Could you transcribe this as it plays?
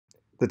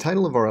The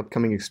title of our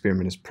upcoming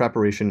experiment is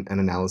Preparation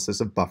and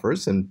Analysis of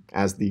Buffers, and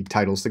as the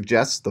title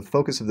suggests, the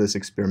focus of this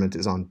experiment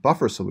is on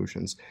buffer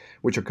solutions,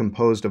 which are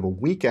composed of a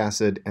weak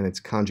acid and its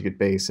conjugate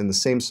base in the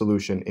same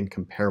solution in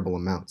comparable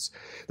amounts.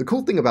 The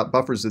cool thing about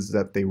buffers is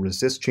that they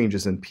resist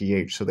changes in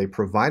pH, so they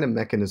provide a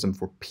mechanism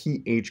for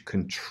pH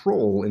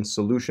control in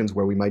solutions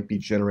where we might be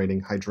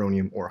generating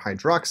hydronium or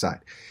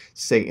hydroxide,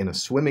 say in a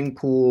swimming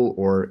pool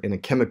or in a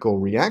chemical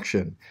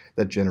reaction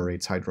that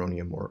generates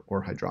hydronium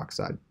or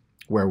hydroxide,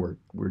 where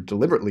we're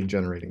deliberately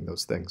generating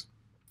those things.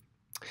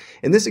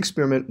 In this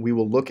experiment, we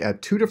will look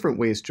at two different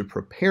ways to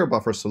prepare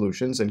buffer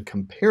solutions and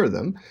compare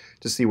them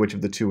to see which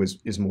of the two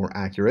is more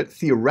accurate.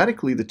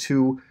 Theoretically, the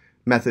two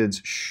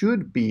methods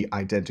should be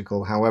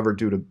identical. However,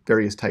 due to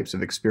various types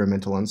of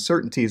experimental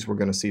uncertainties, we're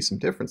going to see some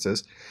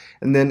differences.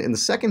 And then in the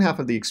second half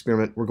of the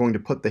experiment, we're going to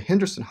put the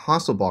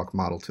Henderson-Hasselbalch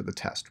model to the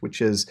test,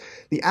 which is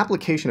the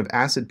application of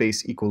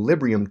acid-base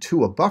equilibrium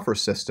to a buffer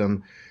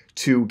system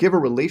to give a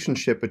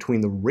relationship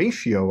between the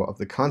ratio of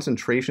the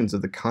concentrations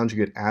of the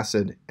conjugate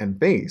acid and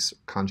base,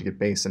 conjugate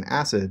base and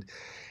acid,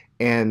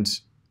 and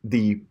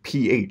the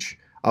pH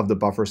of the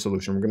buffer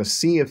solution. We're going to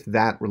see if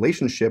that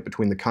relationship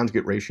between the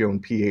conjugate ratio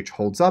and pH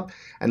holds up,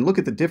 and look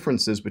at the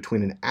differences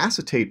between an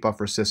acetate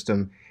buffer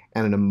system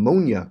and an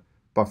ammonia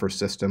buffer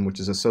system, which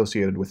is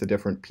associated with a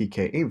different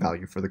pKa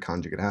value for the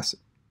conjugate acid.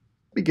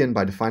 Begin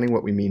by defining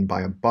what we mean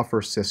by a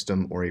buffer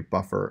system or a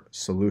buffer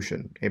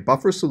solution. A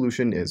buffer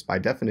solution is, by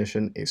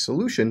definition, a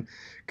solution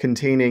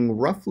containing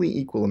roughly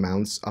equal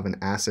amounts of an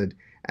acid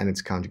and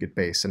its conjugate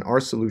base. And our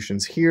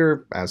solutions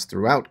here, as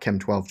throughout Chem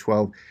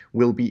 1212,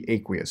 will be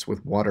aqueous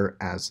with water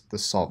as the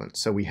solvent.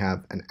 So we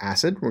have an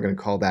acid, we're going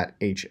to call that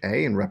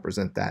HA and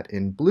represent that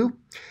in blue.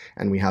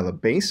 And we have a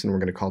base, and we're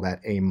going to call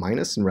that A-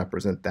 and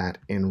represent that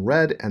in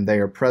red. And they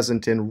are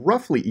present in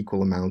roughly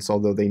equal amounts,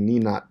 although they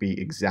need not be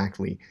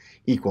exactly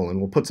equal. And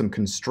we'll put some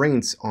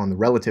constraints on the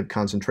relative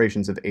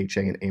concentrations of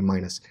HA and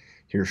A-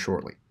 here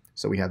shortly.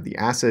 So we have the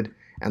acid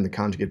and the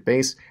conjugate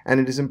base, and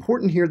it is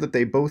important here that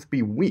they both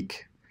be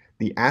weak.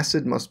 The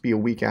acid must be a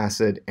weak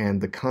acid,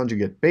 and the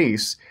conjugate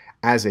base,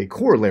 as a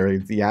corollary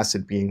of the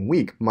acid being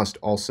weak, must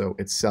also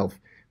itself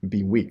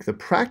be weak. The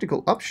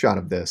practical upshot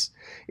of this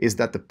is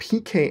that the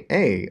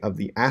pKa of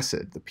the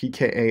acid, the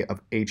pKa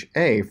of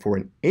HA for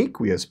an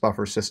aqueous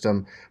buffer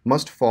system,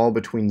 must fall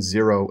between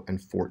 0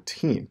 and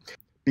 14.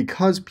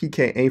 Because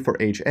pKa for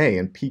HA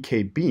and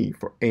pKb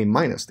for A-,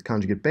 the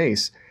conjugate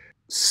base,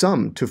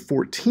 sum to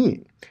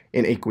 14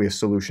 in aqueous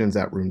solutions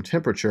at room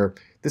temperature,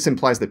 this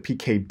implies that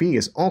pKb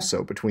is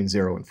also between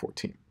 0 and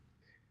 14.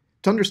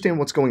 To understand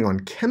what's going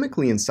on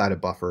chemically inside a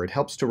buffer, it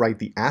helps to write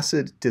the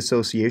acid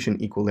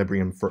dissociation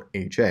equilibrium for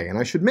HA. And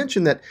I should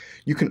mention that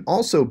you can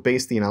also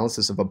base the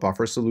analysis of a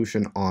buffer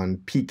solution on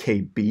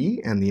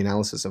pKb and the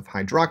analysis of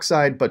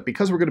hydroxide, but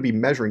because we're going to be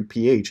measuring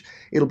pH,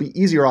 it'll be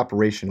easier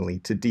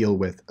operationally to deal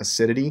with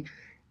acidity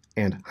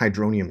and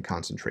hydronium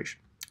concentration.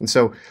 And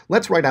so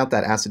let's write out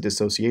that acid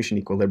dissociation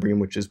equilibrium,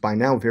 which is by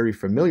now very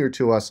familiar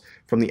to us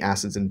from the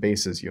acids and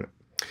bases unit.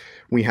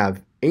 We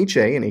have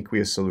HA, an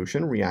aqueous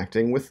solution,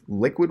 reacting with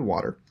liquid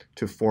water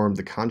to form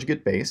the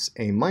conjugate base,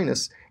 A-,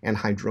 and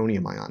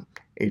hydronium ion,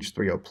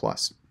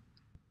 H3O+.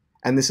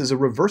 And this is a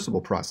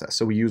reversible process,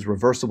 so we use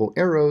reversible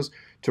arrows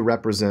to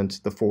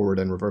represent the forward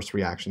and reverse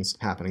reactions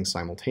happening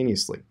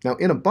simultaneously. Now,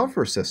 in a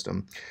buffer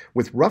system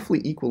with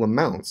roughly equal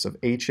amounts of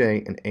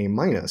HA and A-,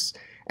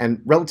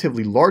 and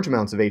relatively large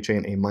amounts of HA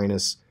and A-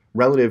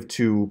 relative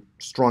to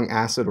strong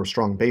acid or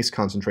strong base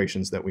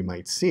concentrations that we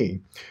might see,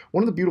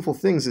 one of the beautiful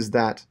things is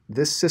that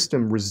this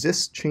system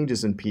resists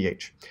changes in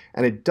pH.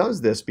 And it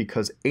does this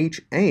because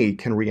HA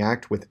can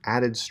react with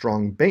added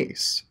strong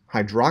base,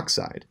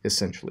 hydroxide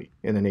essentially,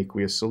 in an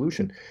aqueous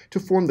solution to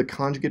form the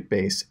conjugate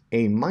base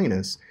A-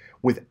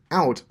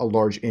 without a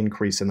large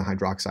increase in the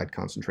hydroxide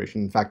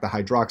concentration. In fact, the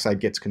hydroxide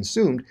gets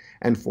consumed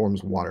and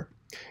forms water.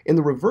 In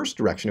the reverse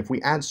direction, if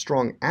we add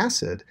strong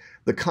acid,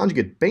 the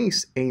conjugate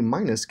base A-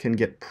 can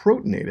get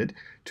protonated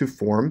to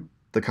form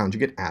the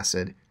conjugate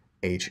acid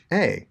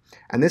HA.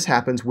 And this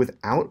happens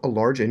without a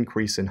large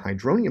increase in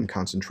hydronium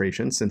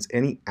concentration, since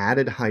any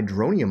added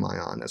hydronium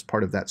ion as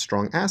part of that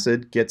strong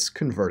acid gets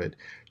converted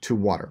to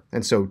water.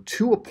 And so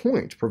to a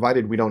point,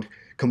 provided we don't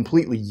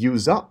completely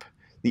use up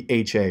the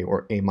HA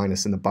or A-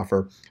 in the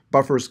buffer,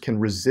 buffers can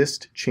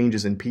resist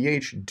changes in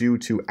pH due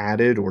to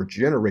added or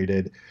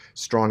generated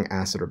strong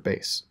acid or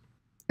base.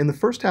 In the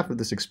first half of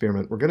this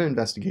experiment, we're going to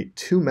investigate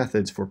two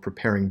methods for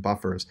preparing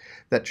buffers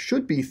that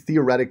should be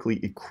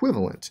theoretically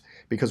equivalent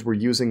because we're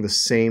using the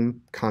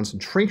same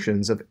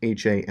concentrations of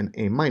HA and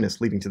A-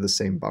 leading to the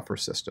same buffer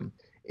system.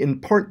 In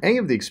part A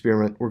of the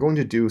experiment, we're going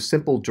to do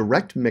simple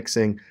direct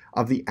mixing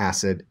of the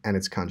acid and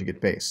its conjugate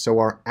base. So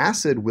our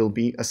acid will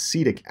be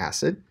acetic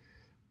acid.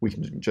 We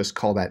can just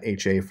call that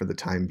HA for the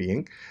time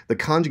being. The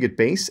conjugate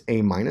base, A-,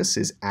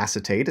 is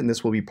acetate, and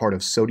this will be part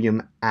of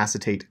sodium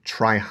acetate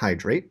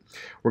trihydrate.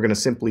 We're going to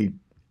simply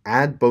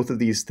add both of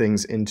these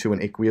things into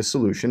an aqueous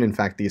solution. In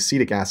fact, the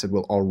acetic acid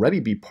will already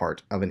be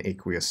part of an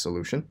aqueous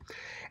solution.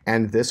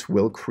 And this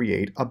will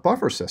create a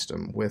buffer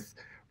system with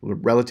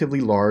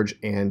relatively large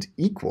and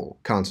equal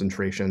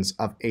concentrations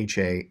of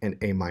HA and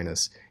A-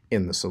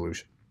 in the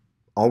solution.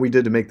 All we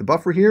did to make the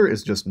buffer here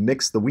is just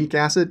mix the weak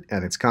acid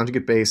and its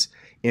conjugate base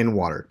in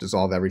water,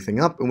 dissolve everything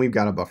up, and we've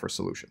got a buffer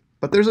solution.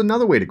 But there's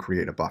another way to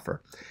create a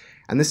buffer,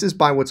 and this is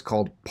by what's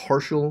called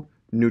partial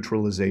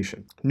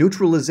neutralization.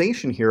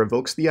 Neutralization here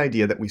evokes the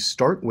idea that we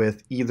start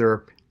with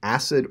either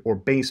acid or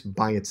base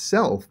by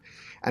itself,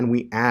 and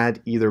we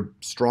add either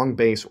strong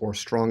base or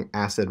strong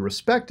acid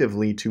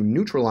respectively to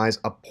neutralize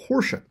a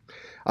portion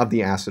of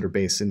the acid or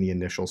base in the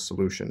initial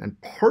solution. And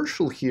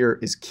partial here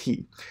is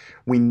key.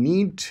 We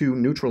need to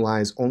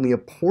neutralize only a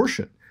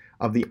portion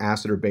of the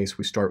acid or base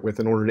we start with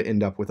in order to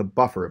end up with a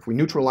buffer. If we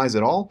neutralize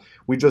it all,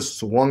 we just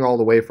swung all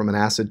the way from an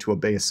acid to a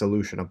base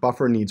solution. A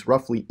buffer needs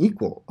roughly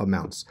equal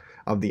amounts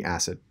of the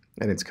acid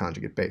and its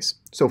conjugate base.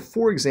 So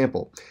for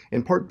example,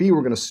 in part B,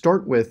 we're going to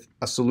start with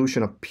a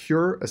solution of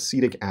pure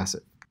acetic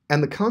acid.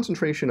 And the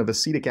concentration of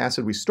acetic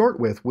acid we start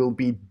with will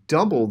be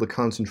double the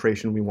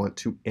concentration we want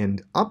to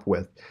end up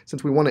with,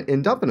 since we want to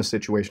end up in a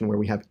situation where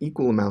we have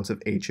equal amounts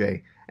of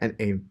HA and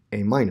A-.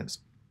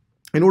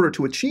 In order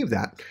to achieve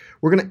that,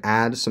 we're going to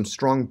add some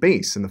strong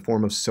base in the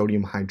form of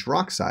sodium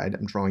hydroxide,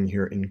 I'm drawing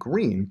here in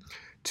green,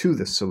 to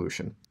this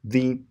solution.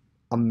 The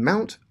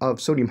amount of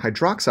sodium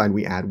hydroxide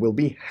we add will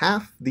be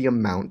half the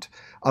amount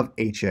of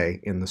HA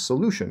in the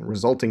solution,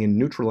 resulting in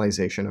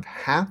neutralization of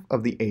half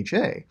of the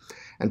HA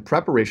and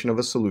preparation of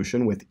a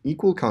solution with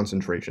equal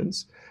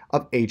concentrations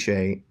of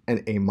HA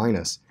and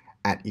A-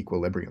 at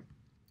equilibrium.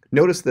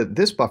 Notice that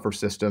this buffer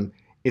system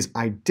is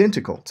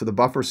identical to the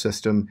buffer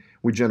system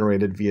we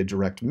generated via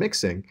direct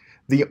mixing.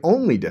 The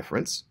only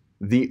difference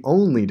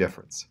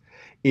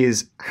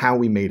is how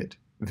we made it,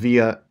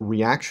 via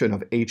reaction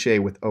of HA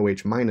with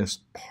OH-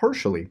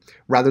 partially,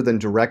 rather than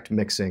direct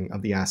mixing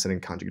of the acid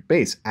and conjugate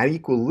base. At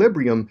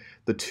equilibrium,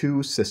 the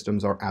two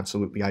systems are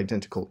absolutely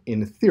identical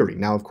in theory.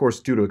 Now, of course,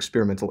 due to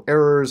experimental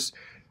errors,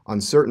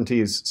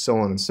 uncertainties, so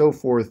on and so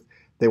forth,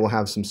 they will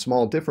have some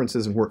small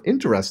differences, and we're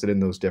interested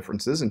in those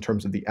differences in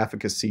terms of the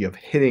efficacy of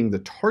hitting the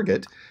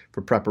target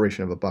for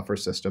preparation of a buffer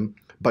system.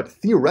 But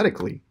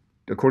theoretically,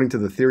 according to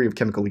the theory of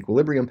chemical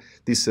equilibrium,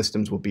 these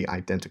systems will be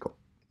identical.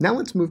 Now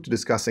let's move to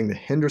discussing the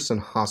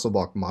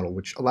Henderson-Hasselbalch model,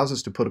 which allows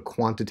us to put a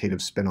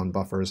quantitative spin on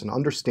buffers and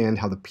understand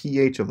how the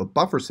pH of a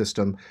buffer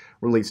system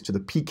relates to the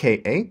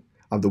pKa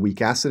of the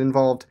weak acid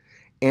involved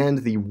and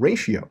the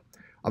ratio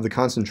of the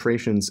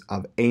concentrations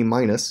of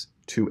A-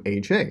 to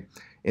HA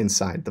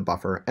inside the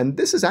buffer. And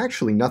this is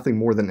actually nothing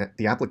more than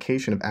the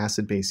application of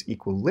acid-base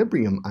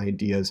equilibrium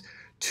ideas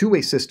to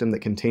a system that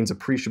contains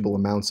appreciable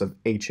amounts of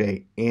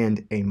HA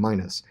and A-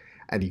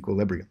 at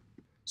equilibrium.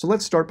 So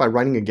let's start by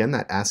writing again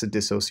that acid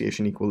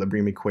dissociation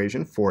equilibrium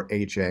equation for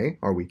HA,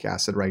 our weak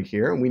acid right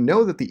here. And we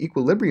know that the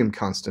equilibrium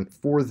constant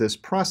for this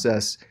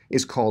process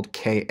is called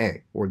Ka,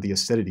 or the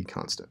acidity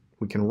constant.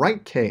 We can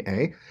write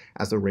Ka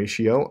as the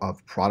ratio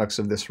of products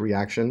of this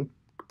reaction,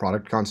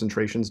 product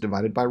concentrations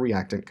divided by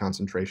reactant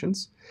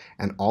concentrations.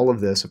 And all of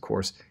this, of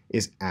course,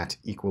 is at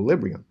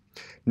equilibrium.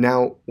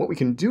 Now, what we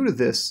can do to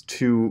this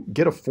to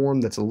get a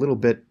form that's a little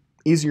bit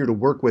easier to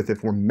work with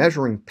if we're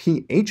measuring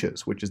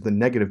pHs, which is the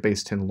negative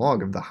base 10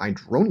 log of the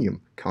hydronium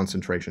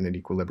concentration at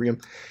equilibrium,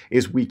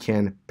 is we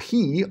can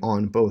P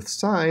on both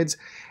sides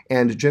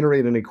and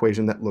generate an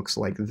equation that looks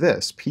like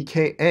this.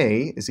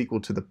 pKa is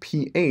equal to the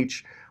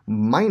pH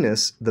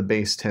minus the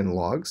base 10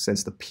 log,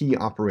 since the P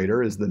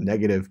operator is the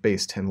negative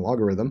base 10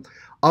 logarithm,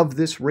 of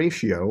this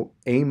ratio,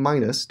 A-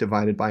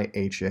 divided by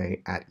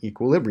HA at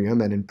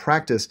equilibrium. And in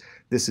practice,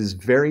 this is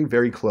very,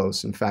 very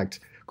close. In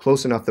fact,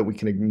 close enough that we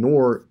can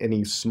ignore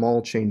any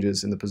small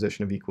changes in the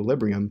position of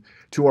equilibrium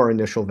to our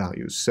initial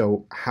values.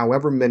 So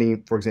however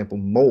many, for example,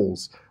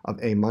 moles of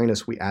A-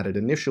 we added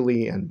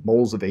initially and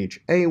moles of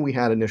HA we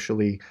had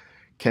initially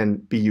can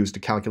be used to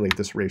calculate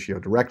this ratio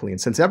directly.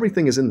 And since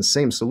everything is in the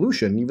same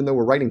solution, even though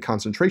we're writing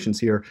concentrations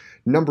here,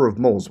 number of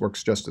moles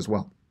works just as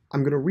well.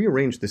 I'm going to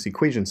rearrange this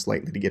equation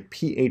slightly to get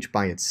pH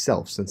by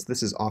itself, since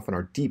this is often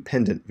our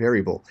dependent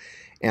variable,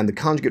 and the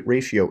conjugate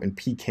ratio in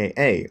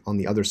pKa on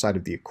the other side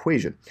of the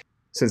equation,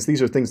 since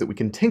these are things that we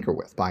can tinker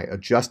with by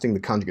adjusting the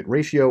conjugate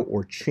ratio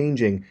or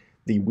changing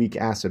the weak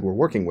acid we're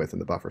working with in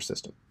the buffer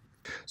system.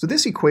 So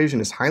this equation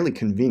is highly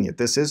convenient.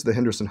 This is the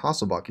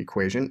Henderson-Hasselbalch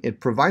equation. It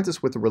provides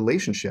us with a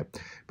relationship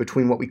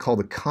between what we call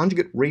the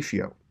conjugate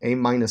ratio, A-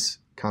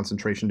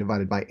 concentration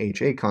divided by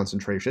HA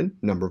concentration,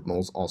 number of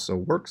moles also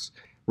works,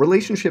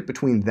 relationship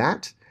between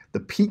that, the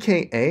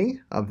pKa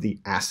of the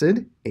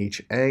acid,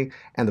 HA,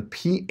 and the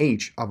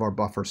pH of our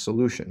buffer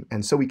solution.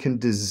 And so we can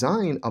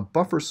design a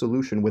buffer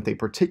solution with a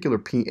particular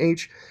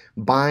pH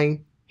by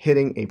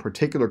hitting a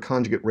particular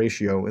conjugate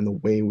ratio in the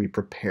way we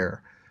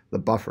prepare the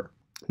buffer.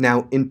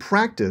 Now, in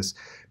practice,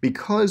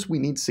 because we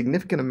need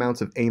significant amounts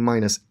of A-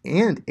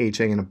 and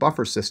HA in a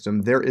buffer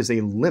system, there is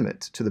a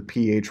limit to the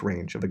pH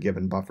range of a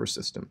given buffer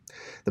system.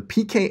 The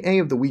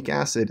pKa of the weak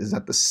acid is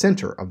at the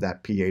center of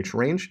that pH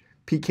range.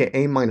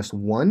 pKa minus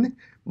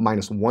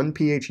 1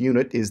 pH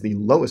unit is the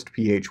lowest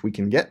pH we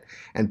can get,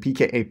 and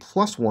pKa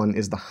plus 1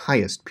 is the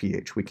highest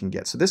pH we can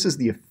get. So this is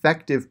the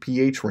effective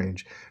pH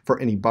range for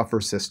any buffer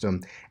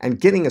system, and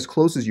getting as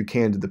close as you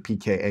can to the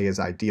pKa is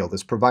ideal.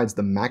 This provides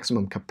the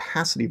maximum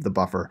capacity of the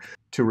buffer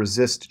to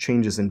resist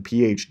changes in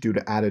pH due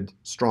to added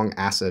strong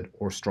acid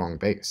or strong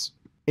base.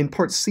 In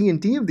parts C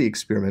and D of the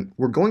experiment,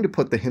 we're going to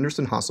put the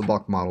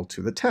Henderson-Hasselbalch model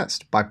to the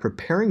test by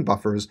preparing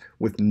buffers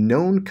with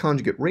known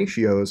conjugate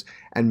ratios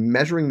and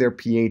measuring their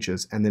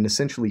pHs, and then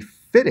essentially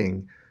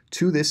fitting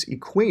to this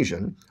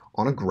equation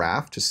on a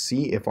graph to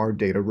see if our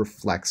data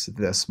reflects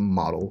this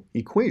model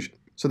equation.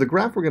 So the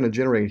graph we're going to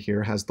generate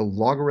here has the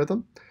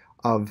logarithm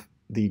of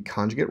the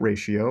conjugate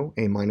ratio,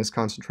 A minus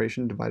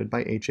concentration divided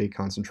by HA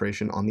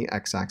concentration on the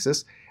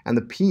x-axis, and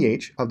the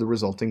pH of the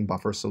resulting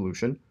buffer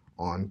solution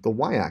on the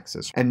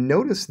y-axis. And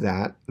notice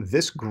that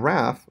this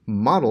graph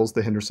models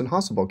the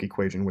Henderson-Hasselbalch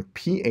equation with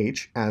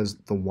pH as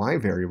the y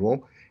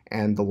variable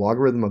and the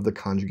logarithm of the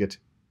conjugate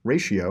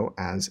ratio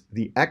as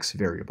the x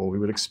variable. We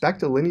would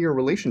expect a linear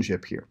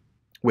relationship here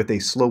with a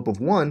slope of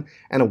 1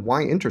 and a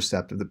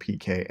y-intercept of the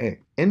pKa.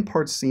 In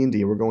parts C and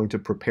D, we're going to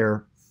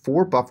prepare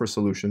 4 buffer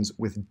solutions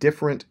with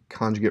different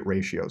conjugate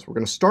ratios. We're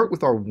going to start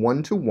with our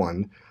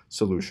 1-to-1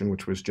 solution,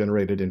 which was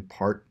generated in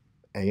part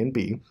A and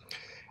B,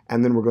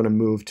 and then we're going to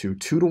move to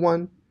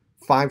 2-to-1,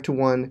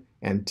 5-to-1,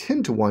 and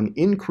 10-to-1,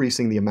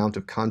 increasing the amount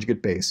of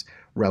conjugate base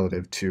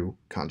relative to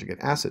conjugate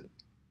acid.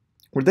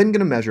 We're then going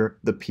to measure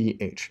the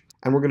pH,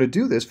 and we're going to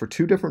do this for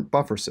 2 different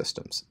buffer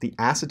systems: the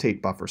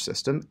acetate buffer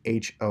system,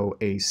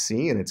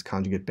 HOAC, and its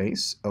conjugate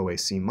base,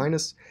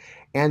 OAC-,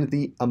 and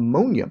the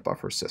ammonia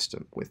buffer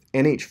system with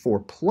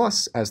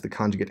NH4+ as the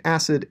conjugate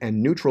acid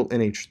and neutral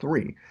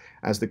NH3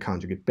 as the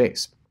conjugate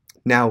base.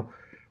 Now,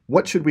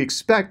 what should we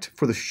expect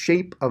for the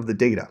shape of the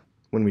data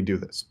when we do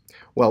this?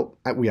 Well,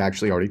 we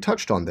actually already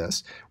touched on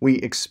this. We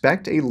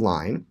expect a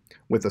line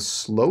with a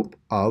slope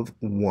of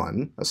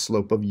 1, a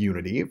slope of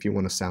unity, if you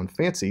want to sound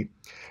fancy.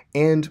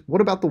 And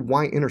what about the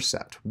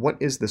y-intercept? What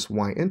is this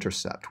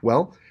y-intercept?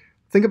 Well,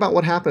 think about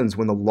what happens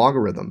when the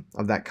logarithm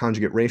of that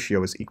conjugate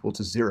ratio is equal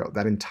to 0.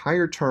 That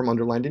entire term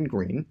underlined in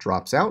green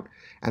drops out,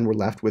 and we're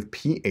left with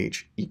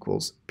pH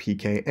equals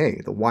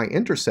pKa. The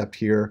y-intercept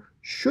here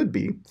should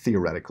be,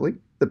 theoretically,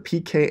 the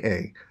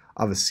pKa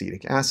of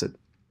acetic acid.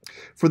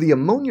 For the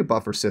ammonia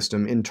buffer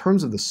system, in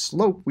terms of the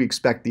slope, we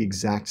expect the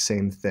exact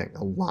same thing,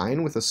 a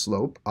line with a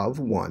slope of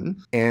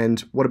 1.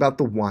 And what about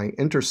the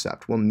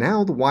y-intercept? Well,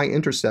 now the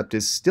y-intercept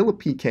is still a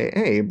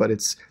pKa, but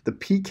it's the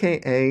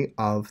pKa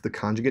of the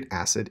conjugate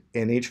acid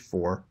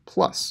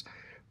NH4+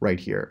 right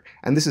here.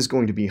 And this is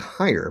going to be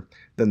higher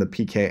than the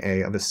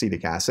pKa of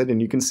acetic acid, and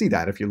you can see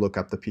that if you look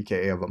up the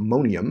pKa of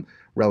ammonium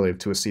relative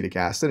to acetic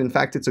acid. In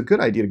fact, it's a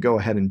good idea to go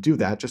ahead and do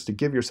that just to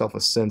give yourself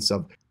a sense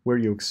of where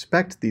you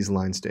expect these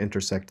lines to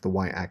intersect the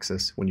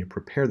y-axis when you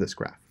prepare this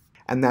graph.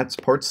 And that's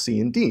parts C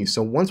and D.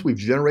 So once we've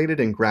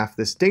generated and graphed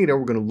this data,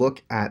 we're going to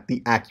look at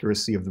the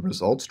accuracy of the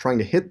results, trying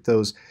to hit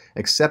those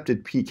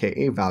accepted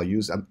pKa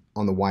values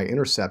on the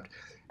y-intercept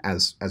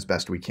as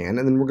best we can.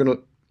 And then we're going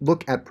to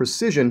look at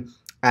precision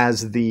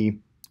as the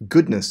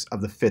goodness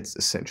of the fits,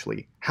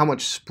 essentially. How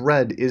much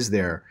spread is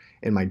there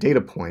in my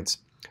data points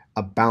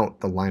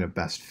about the line of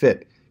best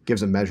fit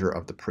gives a measure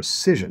of the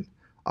precision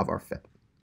of our fit.